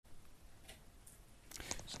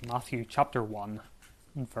Matthew chapter 1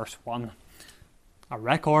 and verse 1. A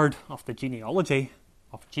record of the genealogy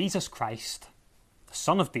of Jesus Christ, the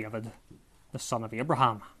son of David, the son of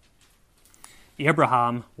Abraham.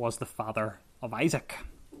 Abraham was the father of Isaac.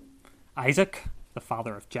 Isaac, the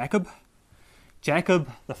father of Jacob.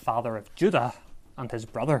 Jacob, the father of Judah and his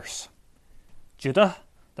brothers. Judah,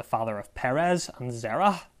 the father of Perez and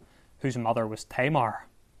Zerah, whose mother was Tamar.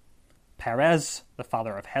 Perez, the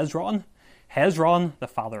father of Hezron. Hezron, the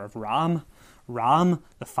father of Ram. Ram,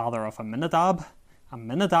 the father of Amminadab.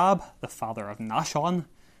 Amminadab, the father of Nahshon.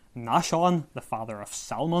 Nahshon, the father of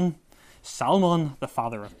Salmon. Salmon, the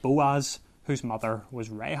father of Boaz, whose mother was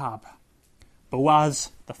Rahab.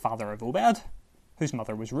 Boaz, the father of Obed, whose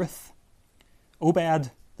mother was Ruth.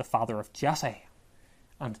 Obed, the father of Jesse.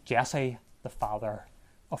 And Jesse, the father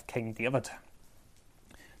of King David.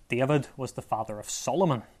 David was the father of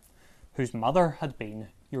Solomon, whose mother had been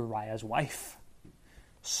Uriah's wife.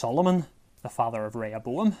 Solomon, the father of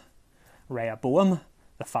Rehoboam. Rehoboam,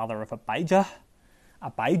 the father of Abijah.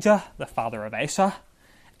 Abijah, the father of Asa.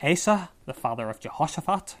 Asa, the father of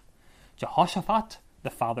Jehoshaphat. Jehoshaphat, the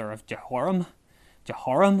father of Jehoram.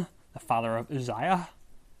 Jehoram, the father of Uzziah.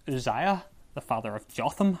 Uzziah, the father of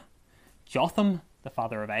Jotham. Jotham, the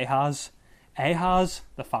father of Ahaz. Ahaz,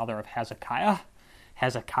 the father of Hezekiah.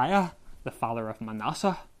 Hezekiah, the father of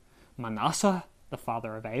Manasseh. Manasseh, the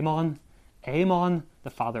father of Amon. Amon, the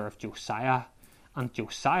father of Josiah. And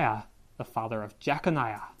Josiah, the father of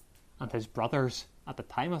Jeconiah and his brothers at the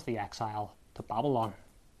time of the exile to Babylon.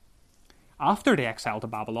 After the exile to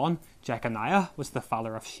Babylon, Jeconiah was the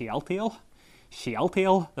father of Shealtiel.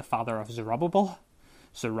 Shealtiel, the father of Zerubbabel.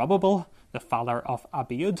 Zerubbabel, the father of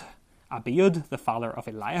Abiud. Abiud, the father of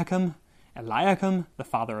Eliakim. Eliakim, the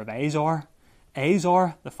father of Azor.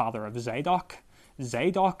 Azor, the father of Zadok.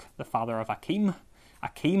 Zadok, the father of Achim.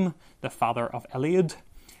 Achim, the father of Eliud.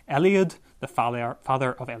 Eliud, the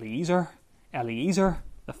father of Eliezer. Eliezer,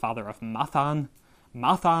 the father of Mathan.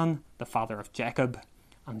 Mathan, the father of Jacob.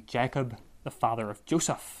 And Jacob, the father of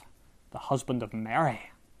Joseph, the husband of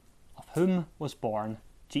Mary, of whom was born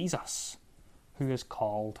Jesus, who is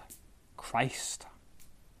called Christ.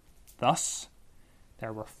 Thus,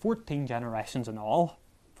 there were 14 generations in all,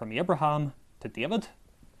 from Abraham to David,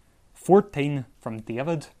 14 from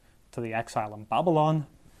David to the exile in Babylon,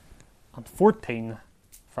 and 14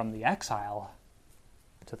 from the exile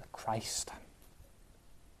to the Christ.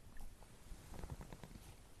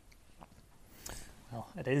 Well,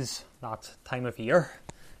 it is that time of year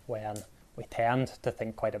when we tend to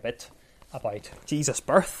think quite a bit about Jesus'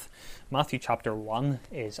 birth. Matthew chapter 1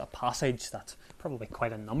 is a passage that probably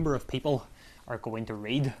quite a number of people are going to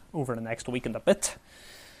read over the next week and a bit.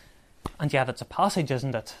 And yet it's a passage,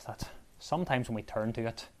 isn't it, that sometimes when we turn to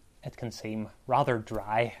it, it can seem rather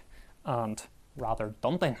dry and rather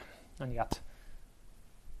daunting. And yet,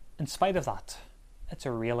 in spite of that, it's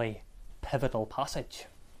a really pivotal passage,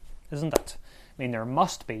 isn't it? I mean, there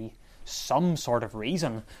must be some sort of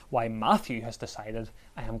reason why Matthew has decided,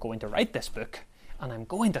 I am going to write this book, and I'm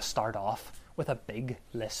going to start off with a big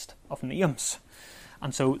list of names.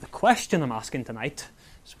 And so the question I'm asking tonight,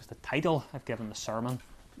 this was the title I've given the sermon,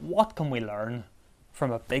 what can we learn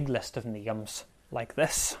from a big list of names like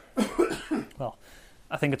this? Well,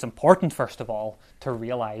 I think it's important, first of all, to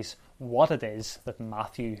realise what it is that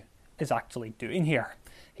Matthew is actually doing here.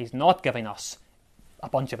 He's not giving us a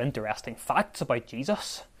bunch of interesting facts about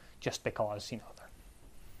Jesus just because,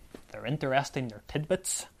 they're interesting, they're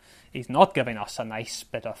tidbits. He's not giving us a nice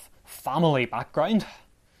bit of family background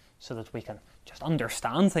so that we can just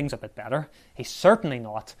understand things a bit better. He's certainly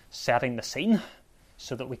not setting the scene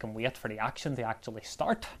so that we can wait for the action to actually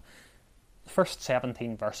start. The first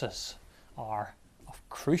 17 verses are of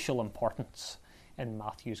crucial importance in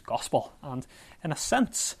Matthew's Gospel, and in a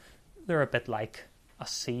sense, they're a bit like a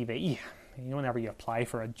CV. Whenever you apply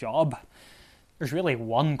for a job, there's really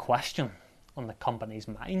one question on the company's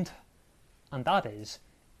mind, and that is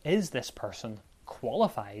this person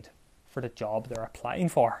qualified for the job they're applying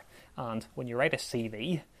for? And when you write a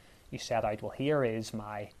CV, you set out, well, here is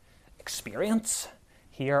my experience,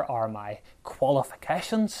 here are my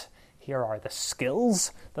qualifications, here are the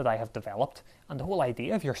skills that I have developed, and the whole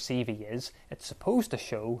idea of your CV is it's supposed to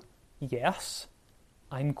show, yes,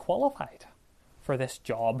 I'm qualified for this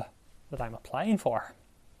job that I'm applying for.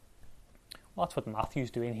 Well, that's what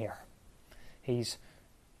Matthew's doing here. He's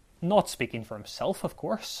not speaking for himself, of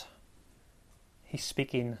course. He's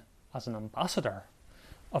speaking as an ambassador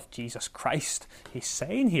of Jesus Christ. He's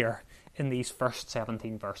saying here in these first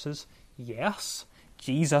 17 verses, yes,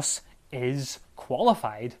 Jesus is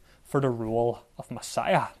qualified for the role of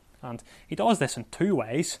Messiah. And he does this in two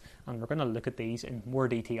ways, and we're going to look at these in more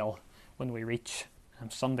detail when we reach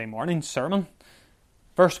Sunday morning's sermon.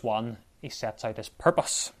 Verse 1, he sets out his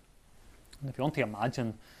purpose. And if you want to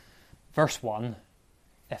imagine verse 1,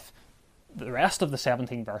 if the rest of the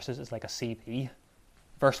 17 verses is like a CV,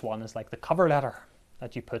 verse 1 is like the cover letter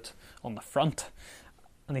that you put on the front.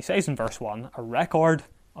 And he says in verse 1, a record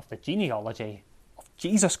of the genealogy of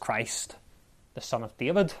Jesus Christ, the son of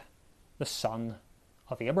David, the son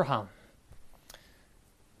of Abraham.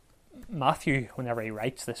 Matthew, whenever he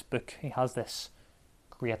writes this book, he has this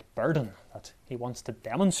great burden that he wants to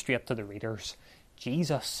demonstrate to the readers.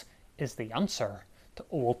 Jesus is the answer to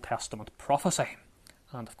Old Testament prophecy.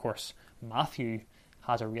 And of course, Matthew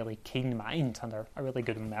has a really keen mind and a really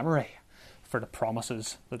good memory for the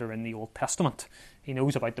promises that are in the Old Testament. He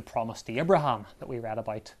knows about the promise to Abraham that we read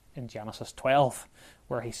about in Genesis 12,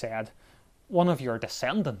 where he said, one of your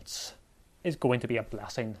descendants is going to be a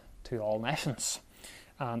blessing to all nations.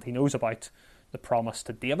 And he knows about the promise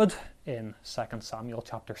to David in 2 Samuel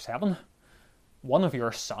chapter 7. One of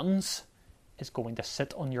your sons is going to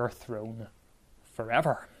sit on your throne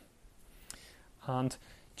forever. And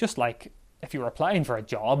just like if you were applying for a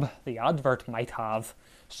job, the advert might have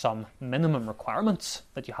some minimum requirements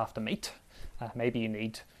that you have to meet. Maybe you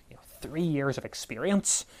need 3 years of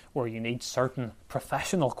experience, or you need certain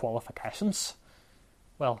professional qualifications.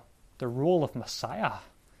 Well, the role of Messiah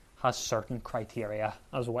has certain criteria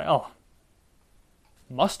as well.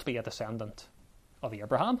 Must be a descendant of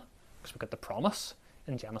Abraham, because we've got the promise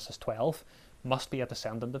in Genesis 12. Must be a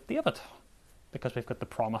descendant of David, because we've got the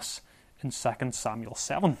promise in 2 Samuel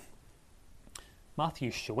 7.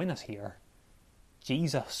 Matthew's showing us here,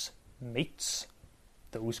 Jesus meets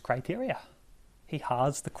those criteria. He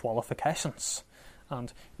has the qualifications.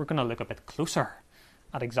 And we're going to look a bit closer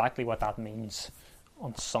at exactly what that means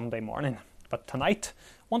on Sunday morning. But tonight,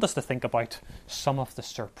 I want us to think about some of the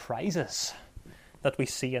surprises that we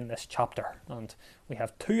see in this chapter. And we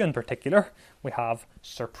have two in particular. We have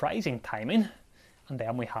surprising timing, and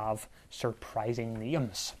then we have surprising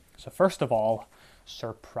names. So first of all,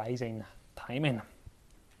 surprising timing.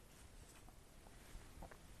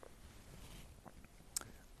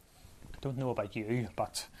 I don't know about you,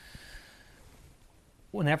 but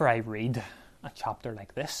whenever I read a chapter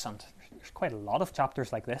like this, and there's quite a lot of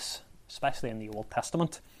chapters like this, especially in the Old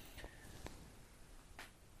Testament,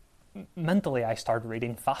 mentally I start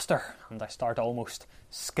reading faster, and I start almost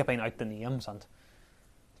skipping out the names, and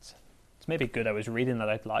it's maybe good I was reading it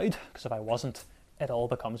out loud, because if I wasn't, it all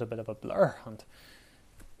becomes a bit of a blur. And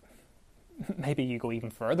maybe you go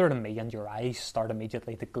even further than me and your eyes start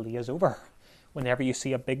immediately to glaze over whenever you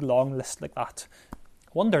see a big long list like that.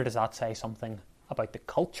 I wonder, does that say something about the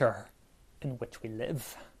culture in which we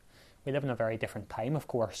live? We live in a very different time, of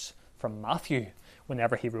course, from Matthew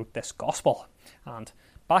whenever he wrote this gospel. And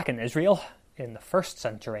back in Israel in the 1st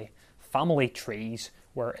century, family trees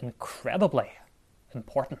were incredibly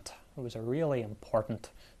important. It was a really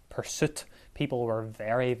important pursuit. People were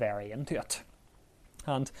very, very into it.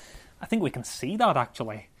 And I think we can see that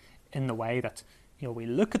actually in the way that we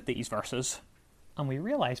look at these verses and we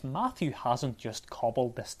realise Matthew hasn't just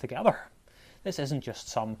cobbled this together. This isn't just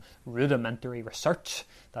some rudimentary research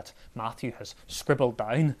that Matthew has scribbled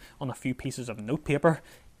down on a few pieces of notepaper.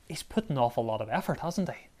 He's put an awful lot of effort, hasn't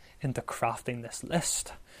he, into crafting this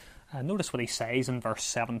list. Notice what he says in verse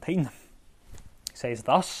 17. He says,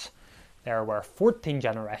 thus, there were 14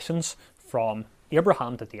 generations from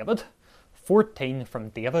Abraham to David, 14 from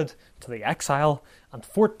David to the exile, and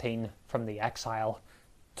 14 from the exile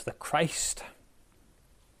to the Christ.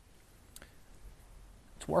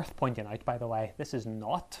 It's worth pointing out, by the way, this is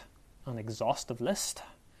not an exhaustive list.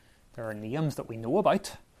 There are names that we know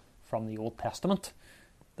about from the Old Testament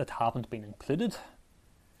that haven't been included.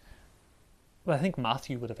 But I think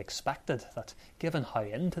Matthew would have expected that, given how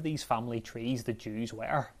into these family trees the Jews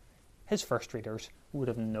were, his first readers would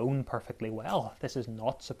have known perfectly well this is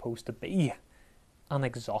not supposed to be an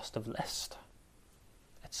exhaustive list.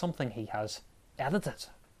 It's something he has edited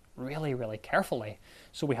really, really carefully.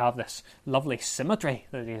 So we have this lovely symmetry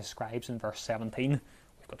that he describes in verse 17.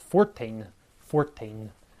 We've got 14,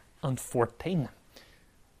 14, and 14.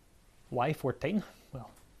 Why 14?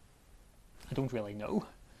 Well, I don't really know.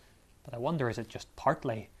 But I wonder, is it just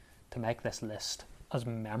partly to make this list as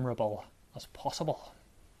memorable as possible?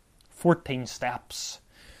 14 steps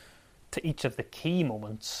to each of the key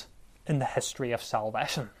moments in the history of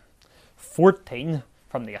salvation. 14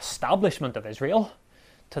 from the establishment of Israel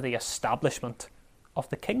to the establishment of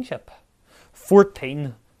the kingship.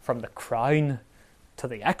 14 from the crown to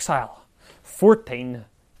the exile. 14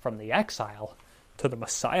 from the exile to the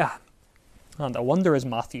Messiah. And I wonder, is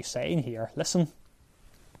Matthew saying here, listen,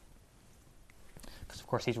 because of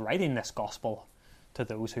course he's writing this gospel to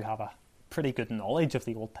those who have a pretty good knowledge of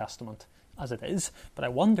the Old Testament as it is, but I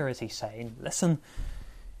wonder, is he saying, listen,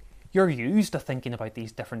 you're used to thinking about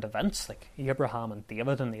these different events like Abraham and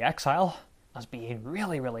David and the exile as being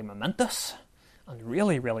really, really momentous and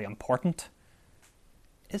really, really important.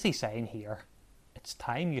 Is he saying here, it's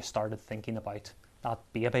time you started thinking about that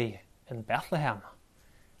baby in Bethlehem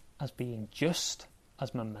as being just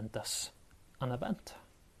as momentous an event?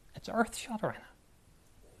 It's earth-shattering.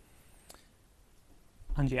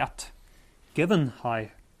 And yet, given how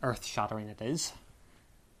earth-shattering it is,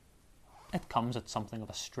 it comes at something of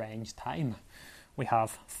a strange time. We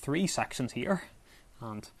have 3 sections here,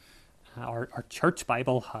 and our church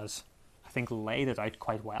Bible has, I think, laid it out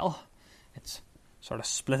quite well. It's sort of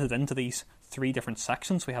split it into these 3 different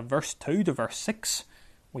sections. We have verse 2 to verse 6.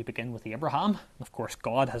 We begin with Abraham. And of course,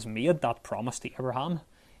 God has made that promise to Abraham.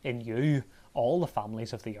 In you, all the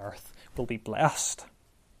families of the earth will be blessed.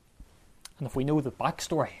 And if we know the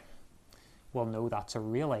backstory, we'll know that's a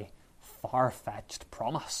really far-fetched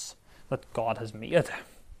promise that God has made.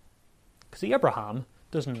 Because Abraham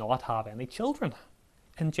does not have any children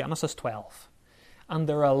in Genesis 12. And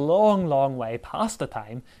they're a long, long way past the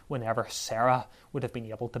time whenever Sarah would have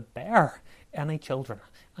been able to bear any children.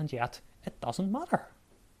 And yet, it doesn't matter.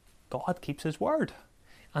 God keeps his word.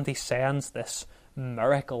 And he sends this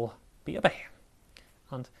miracle baby.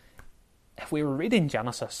 And if we were reading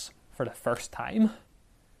Genesis for the first time,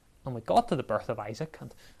 and we got to the birth of Isaac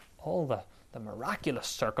and all the miraculous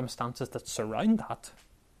circumstances that surround that,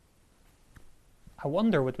 I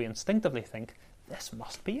wonder, would we instinctively think, this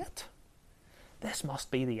must be it? This must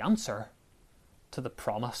be the answer to the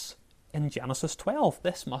promise in Genesis 12.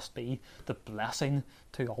 This must be the blessing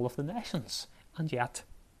to all of the nations. And yet,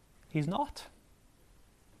 he's not.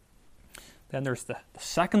 Then there's the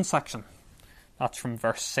second section. That's from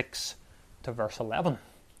verse 6 to verse 11.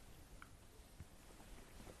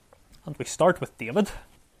 And we start with David.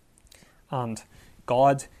 And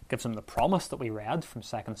God gives him the promise that we read from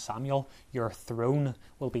 2 Samuel, your throne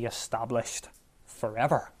will be established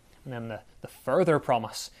forever. And then the further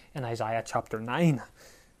promise in Isaiah chapter 9,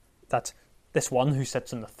 that this one who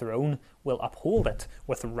sits on the throne will uphold it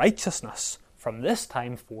with righteousness from this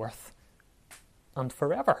time forth and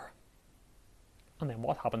forever. And then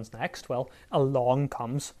what happens next? Well, along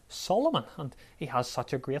comes Solomon, and he has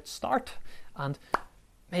such a great start. And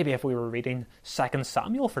maybe if we were reading 2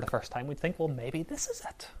 Samuel for the first time, we'd think, well, maybe this is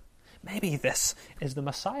it. Maybe this is the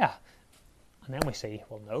Messiah. And then we see,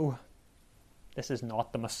 well, no, this is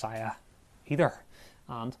not the Messiah either.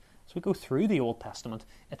 And as we go through the Old Testament,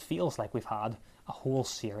 it feels like we've had a whole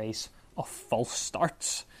series of false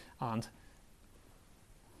starts. And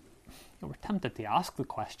we're tempted to ask the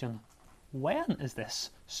question, when is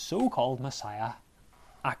this so-called Messiah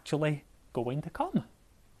actually going to come?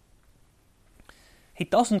 He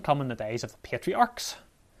doesn't come in the days of the patriarchs,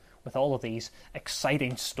 with all of these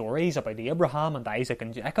exciting stories about Abraham and Isaac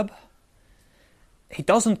and Jacob. He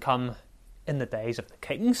doesn't come in the days of the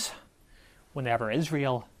kings, whenever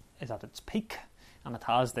Israel is at its peak, and it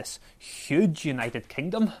has this huge united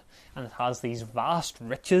kingdom, and it has these vast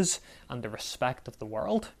riches and the respect of the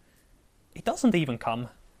world. He doesn't even come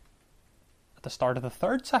at the start of the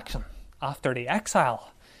 3rd section, after the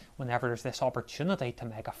exile, whenever there's this opportunity to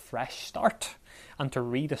make a fresh start and to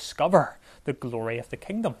rediscover the glory of the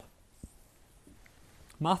kingdom.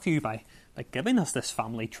 Matthew, by giving us this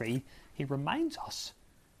family tree, he reminds us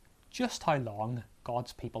just how long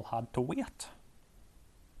God's people had to wait.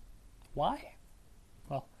 Why?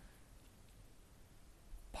 Well,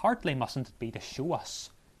 partly mustn't it be to show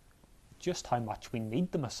us just how much we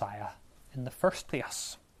need the Messiah in the first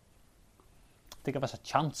place? To give us a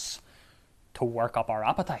chance to work up our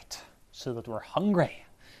appetite so that we're hungry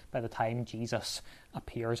by the time Jesus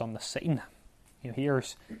appears on the scene.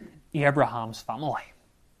 Here's Abraham's family,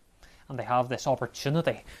 and they have this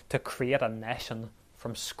opportunity to create a nation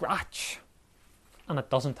from scratch, and it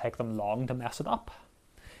doesn't take them long to mess it up.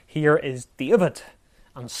 Here is David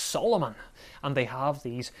and Solomon, and they have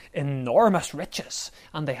these enormous riches,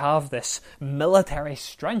 and they have this military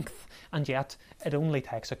strength, and yet it only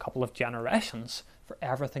takes a couple of generations for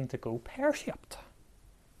everything to go pear-shaped.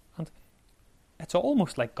 And it's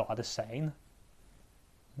almost like God is saying,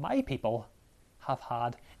 my people have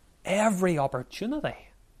had every opportunity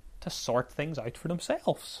to sort things out for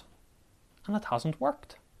themselves, and it hasn't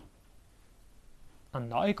worked. And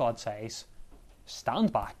now God says,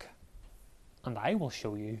 stand back, and I will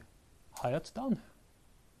show you how it's done.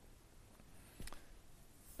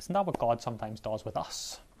 Isn't that what God sometimes does with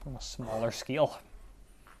us on a smaller scale?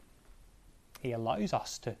 He allows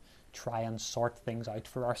us to try and sort things out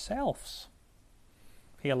for ourselves.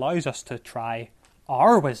 He allows us to try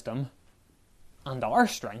our wisdom and our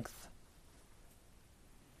strength,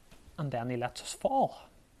 and then he lets us fall.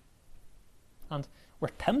 And we're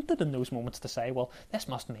tempted in those moments to say, well, this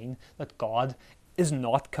must mean that God is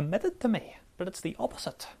not committed to me. But it's the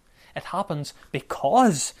opposite. It happens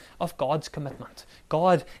because of God's commitment.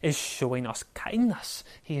 God is showing us kindness.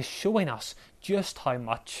 He is showing us just how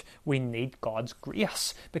much we need God's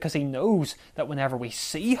grace, because he knows that whenever we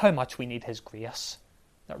see how much we need his grace,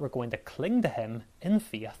 that we're going to cling to him in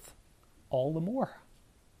faith all the more.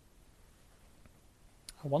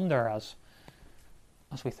 I wonder, as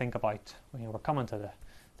we think about, we're coming to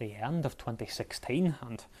the end of 2016,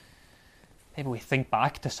 and maybe we think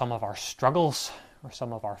back to some of our struggles or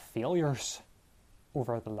some of our failures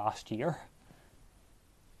over the last year.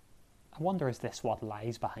 I wonder, is this what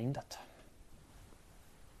lies behind it?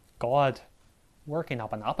 God working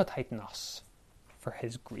up an appetite in us for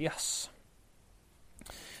his grace.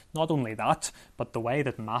 Not only that, but the way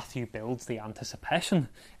that Matthew builds the anticipation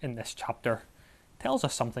in this chapter tells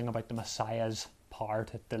us something about the Messiah's power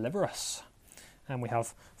to deliver us. And we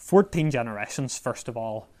have 14 generations, first of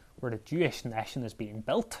all, where the Jewish nation is being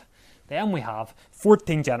built. Then we have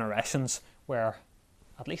 14 generations where,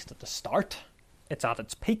 at least at the start, it's at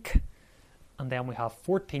its peak. And then we have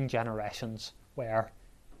 14 generations where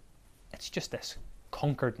it's just this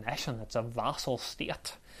conquered nation. It's a vassal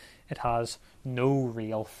state. It has no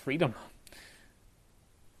real freedom.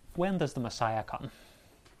 When does the Messiah come?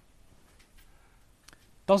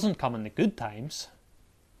 Doesn't come in the good times.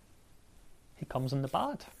 He comes in the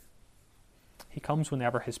bad. He comes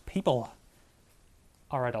whenever his people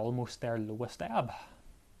are at almost their lowest ebb.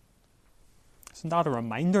 Isn't that a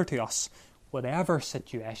reminder to us, whatever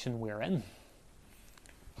situation we're in,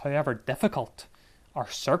 however difficult our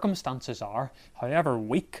circumstances are, however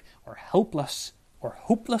weak or helpless or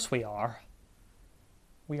hopeless we are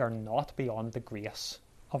not beyond the grace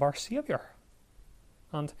of our Saviour.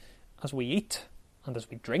 And as we eat and as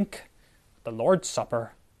we drink the Lord's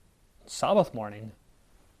Supper on Sabbath morning,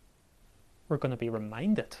 we're going to be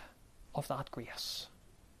reminded of that grace.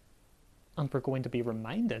 And we're going to be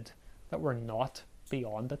reminded that we're not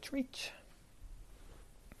beyond its reach.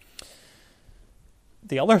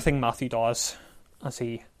 The other thing Matthew does as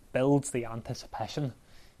he builds the anticipation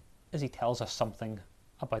is he tells us something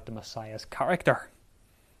about the Messiah's character.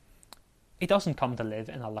 He doesn't come to live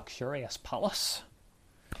in a luxurious palace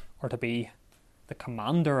or to be the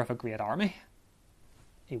commander of a great army.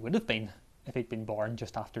 He would have been if he'd been born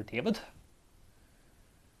just after David.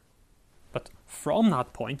 But from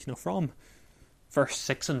that point, from verse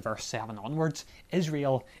 6 and verse 7 onwards,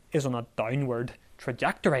 Israel is on a downward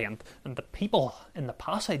trajectory, and the people in the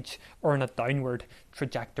passage are on a downward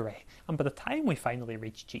trajectory. And by the time we finally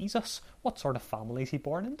reach Jesus, what sort of family is he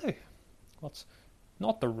born into? Well, it's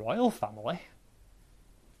not the royal family,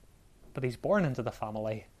 but he's born into the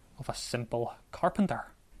family of a simple carpenter.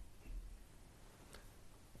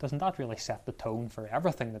 Doesn't that really set the tone for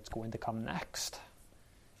everything that's going to come next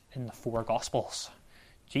in the four Gospels?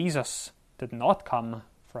 Jesus did not come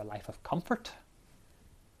for a life of comfort.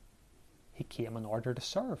 He came in order to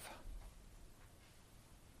serve.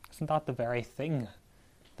 Isn't that the very thing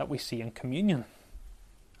that we see in communion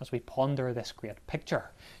as we ponder this great picture?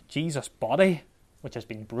 Jesus' body, which has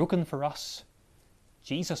been broken for us.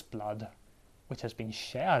 Jesus' blood, which has been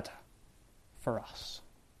shed for us.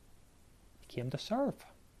 He came to serve.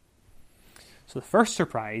 So the first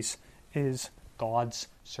surprise is God's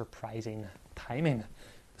surprising timing.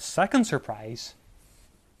 The second surprise,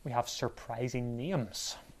 we have surprising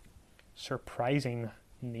names. Surprising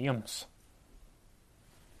names.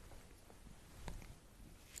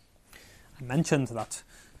 I mentioned that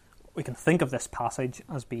we can think of this passage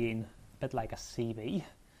as being a bit like a CV.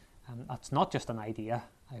 That's not just an idea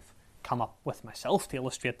I've come up with myself to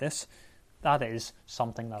illustrate this. That is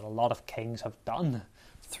something that a lot of kings have done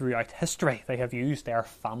throughout history. They have used their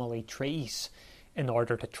family trees in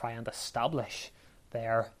order to try and establish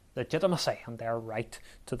their legitimacy and their right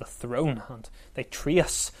to the throne. And they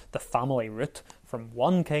trace the family route from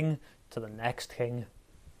one king to the next king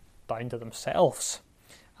down to themselves.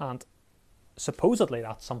 And supposedly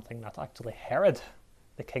that's something that actually Herod,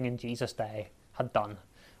 the king in Jesus' day, had done,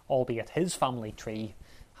 albeit his family tree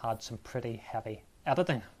had some pretty heavy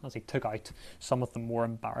editing as he took out some of the more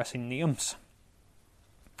embarrassing names.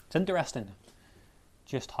 It's interesting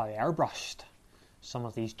just how airbrushed some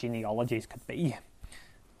of these genealogies could be.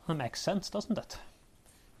 That makes sense, doesn't it?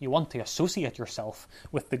 You want to associate yourself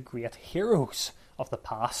with the great heroes of the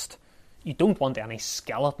past. You don't want any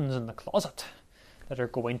skeletons in the closet. that are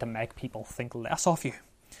going to make people think less of you.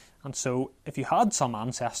 And so if you had some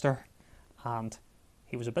ancestor and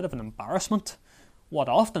he was a bit of an embarrassment, what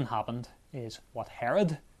often happened is what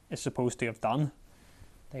Herod is supposed to have done.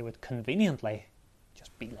 They would conveniently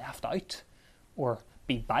just be left out or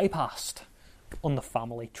be bypassed on the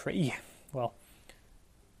family tree. Well,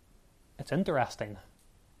 it's interesting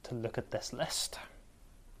to look at this list.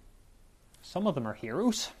 Some of them are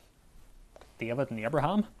heroes, David and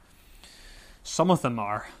Abraham. Some of them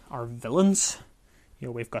are villains.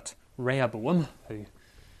 We've got Rehoboam, who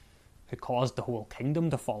caused the whole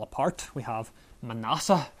kingdom to fall apart. We have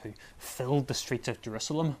Manasseh, who filled the streets of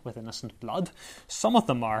Jerusalem with innocent blood. Some of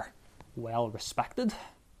them are well respected.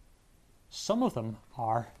 Some of them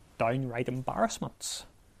are downright embarrassments.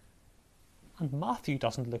 And Matthew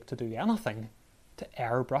doesn't look to do anything to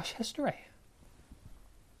airbrush history.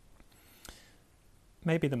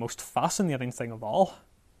 Maybe the most fascinating thing of all,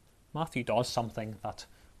 Matthew does something that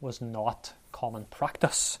was not common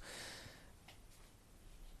practice.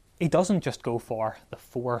 He doesn't just go for the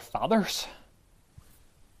 4 fathers.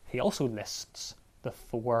 He also lists the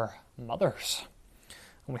 4 mothers.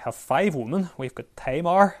 And we have 5 women. We've got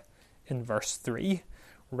Tamar in verse 3,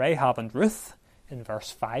 Rahab and Ruth in verse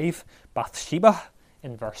 5, Bathsheba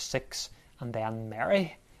in verse 6, and then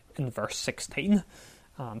Mary in verse 16.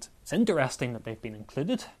 And it's interesting that they've been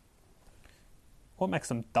included. What makes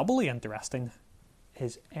them doubly interesting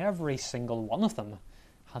is every single one of them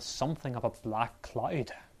has something of a black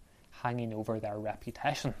cloud hanging over their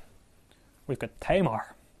reputation. We've got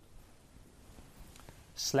Tamar,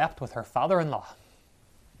 slept with her father-in-law.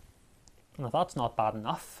 And if that's not bad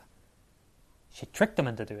enough, she tricked him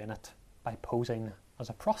into doing it by posing as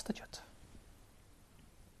a prostitute.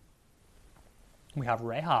 We have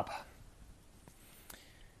Rahab.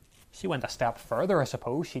 She went a step further, I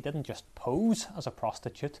suppose. She didn't just pose as a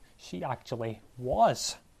prostitute, she actually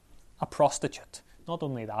was a prostitute. Not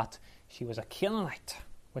only that, she was a Canaanite,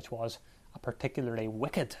 which was a particularly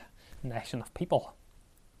wicked nation of people.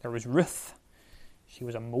 There was Ruth. She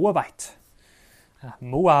was a Moabite.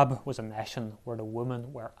 Moab was a nation where the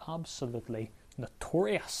women were absolutely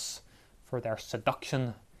notorious for their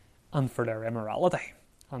seduction and for their immorality.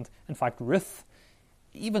 And in fact, Ruth,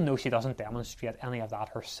 even though she doesn't demonstrate any of that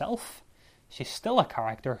herself, she's still a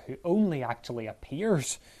character who only actually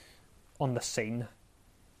appears on the scene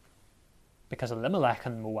because Elimelech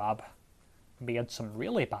and Moab made some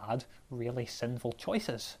really bad, really sinful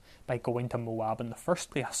choices by going to Moab in the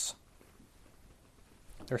first place.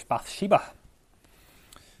 There's Bathsheba.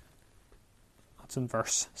 That's in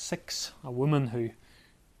verse 6, a woman who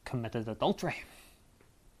committed adultery.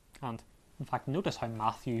 And in fact, notice how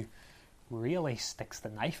Matthew really sticks the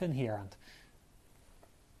knife in here, and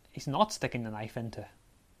he's not sticking the knife into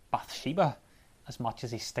Bathsheba as much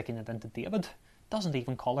as he's sticking it into David. Doesn't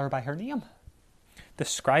even call her by her name.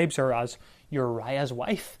 Describes her as Uriah's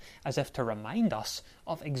wife, as if to remind us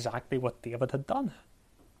of exactly what David had done.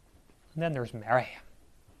 And then there's Mary.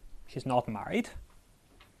 She's not married,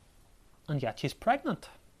 and yet she's pregnant.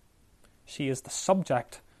 She is the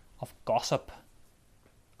subject of gossip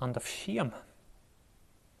and of shame.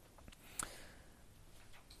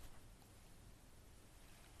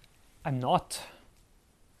 I'm not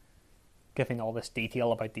giving all this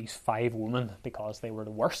detail about these 5 women because they were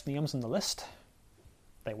the worst names in the list.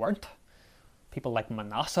 They weren't. People like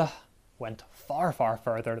Manasseh went far, far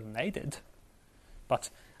further than they did. But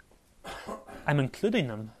I'm including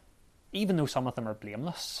them, even though some of them are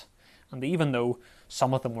blameless, and even though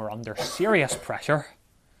some of them were under serious pressure,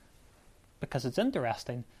 because it's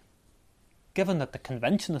interesting, given that the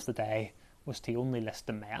convention of the day was to only list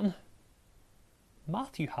the men,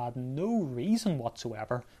 Matthew had no reason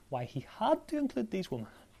whatsoever why he had to include these women.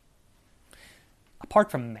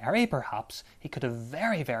 Apart from Mary, perhaps, he could have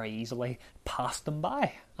very, very easily passed them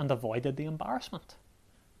by and avoided the embarrassment.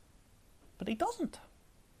 But he doesn't.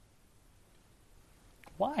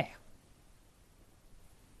 Why?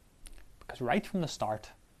 Because right from the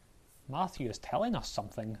start, Matthew is telling us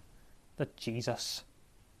something that Jesus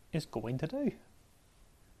is going to do.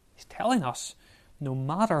 He's telling us no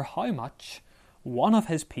matter how much one of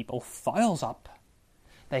his people fouls up,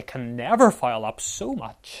 they can never foul up so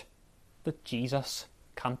much that Jesus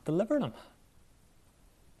can't deliver them.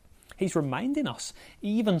 He's reminding us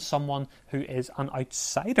even someone who is an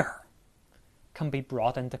outsider can be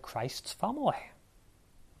brought into Christ's family.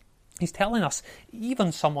 He's telling us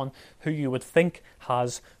even someone who you would think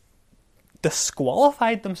has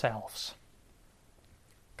disqualified themselves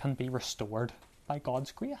can be restored by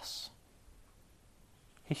God's grace.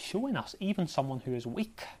 He's showing us even someone who is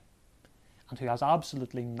weak and who has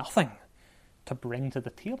absolutely nothing to bring to the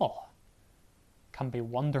table can be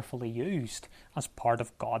wonderfully used as part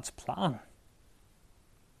of God's plan.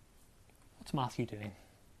 What's Matthew doing?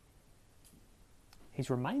 He's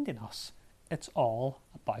reminding us it's all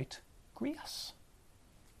about grace.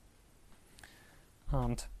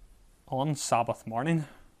 And on Sabbath morning,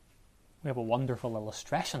 we have a wonderful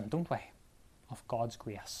illustration, don't we, of God's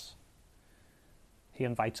grace. He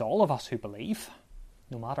invites all of us who believe,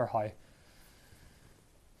 no matter how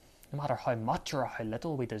much or how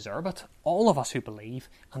little we deserve it, all of us who believe,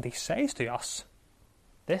 and he says to us,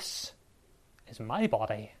 "This is my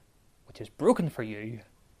body, which is broken for you.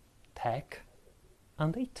 Take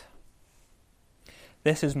and eat.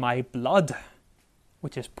 This is my blood,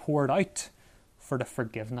 which is poured out for the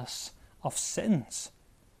forgiveness of sins."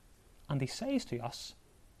 And he says to us,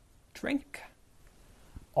 "Drink,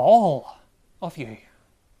 all of you."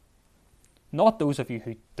 Not those of you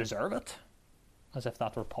who deserve it, as if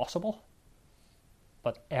that were possible,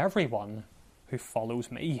 but everyone who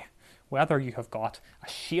follows me, whether you have got a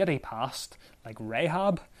shady past like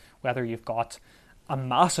Rahab, whether you've got a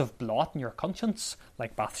massive blot in your conscience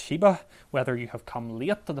like Bathsheba, whether you have come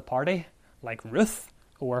late to the party like Ruth,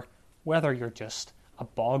 or whether you're just a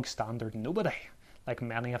bog standard nobody like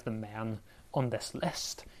many of the men on this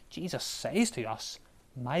list, Jesus says to us,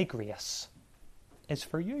 "My grace is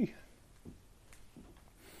for you."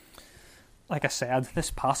 Like I said,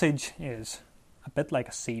 this passage is a bit like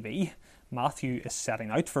a CV. Matthew is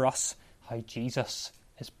setting out for us how Jesus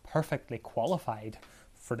is perfectly qualified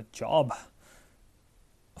for the job.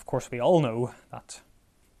 Of course, we all know that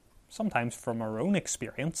sometimes from our own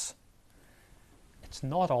experience, it's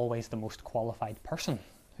not always the most qualified person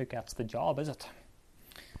who gets the job, is it?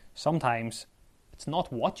 Sometimes it's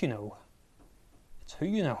not what you know, it's who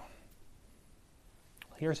you know.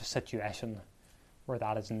 Well, here's a situation where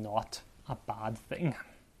that is not a bad thing.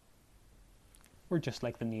 We're just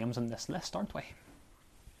like the names on this list, aren't we?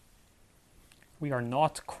 We are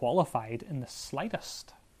not qualified in the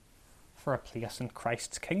slightest for a place in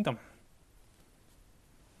Christ's kingdom.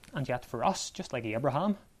 And yet for us, just like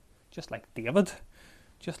Abraham, just like David,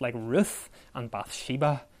 just like Ruth and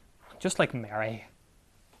Bathsheba, just like Mary,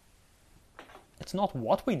 it's not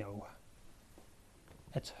what we know,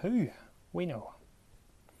 it's who we know.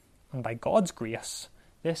 And by God's grace,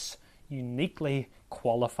 this uniquely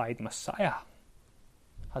qualified Messiah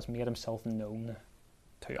has made himself known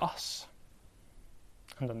to us.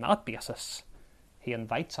 And on that basis, he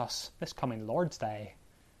invites us this coming Lord's Day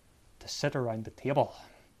to sit around the table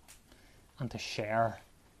and to share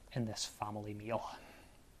in this family meal.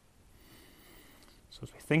 So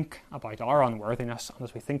as we think about our unworthiness and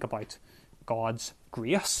as we think about God's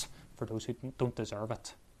grace for those who don't deserve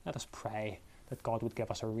it, let us pray that God would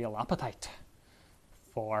give us a real appetite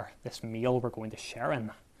for this meal we're going to share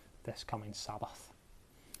in this coming Sabbath.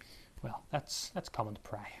 Well, let's come and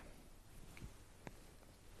pray.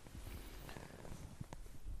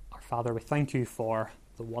 Our Father, we thank you for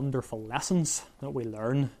the wonderful lessons that we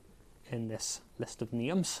learn in this list of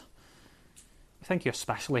names. We thank you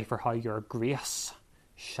especially for how your grace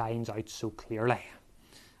shines out so clearly.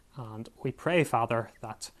 And we pray, Father,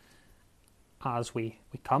 that as we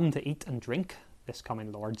come to eat and drink this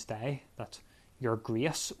coming Lord's Day, that your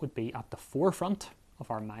grace would be at the forefront of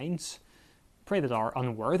our minds. Pray that our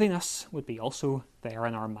unworthiness would be also there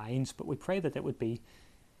in our minds, but we pray that it would be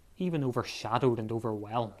even overshadowed and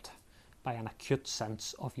overwhelmed by an acute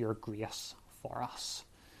sense of your grace for us.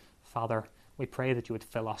 Father, we pray that you would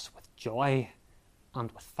fill us with joy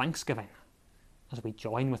and with thanksgiving as we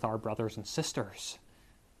join with our brothers and sisters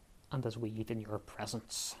and as we eat in your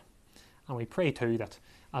presence. And we pray too that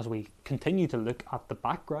as we continue to look at the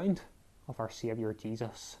background of our Saviour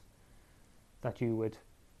Jesus, that you would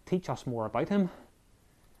teach us more about him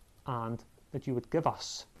and that you would give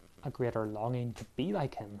us a greater longing to be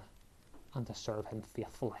like him and to serve him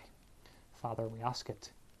faithfully. Father, we ask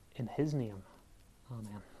it in his name.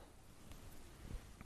 Amen.